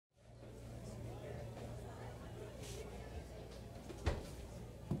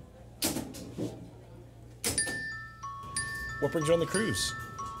What brings you on the cruise?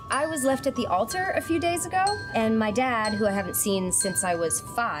 I was left at the altar a few days ago, and my dad, who I haven't seen since I was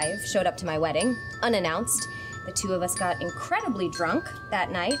 5, showed up to my wedding, unannounced. The two of us got incredibly drunk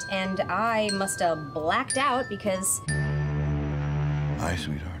that night, and I must have blacked out because... Hi,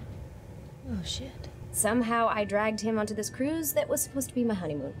 sweetheart. Oh, shit. Somehow I dragged him onto this cruise that was supposed to be my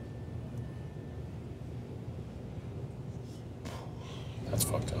honeymoon. That's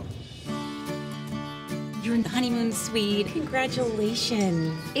fucked up. You're in the honeymoon suite.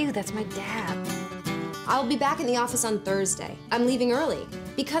 Congratulations. Ew, that's my dad. I'll be back in the office on Thursday. I'm leaving early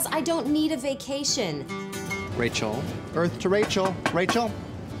because I don't need a vacation. Rachel. Earth to Rachel. Rachel,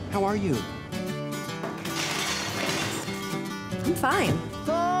 how are you? I'm fine.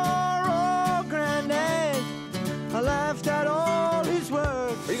 I laughed at all his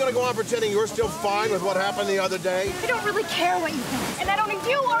words. Are you gonna go on pretending you're still fine with what happened the other day? I don't really care what you think, and I don't need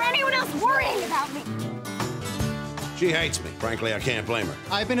you or anyone else worrying about me. She hates me. Frankly, I can't blame her.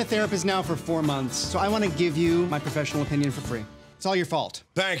 I've been a therapist now for 4 months, so I want to give you my professional opinion for free. It's all your fault.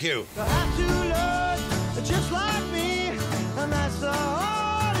 Thank you. I have to learn just like me, and that's the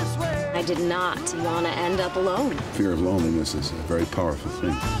hardest way. I did not want to end up alone. Fear of loneliness is a very powerful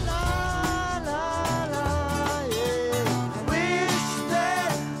thing.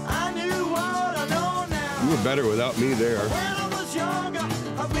 You were better without me there. When I was younger,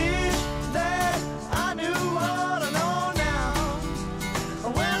 I wish that I knew what I know now.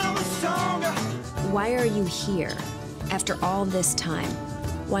 When I was stronger. Why are you here after all this time?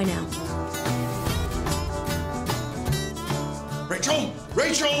 Why now? Rachel!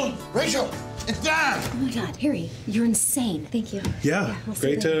 Rachel! Rachel! It's Dad! Oh my God, Harry, you're insane. Thank you. Yeah, we'll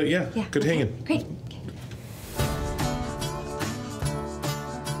see great you to, later. good hanging. Great.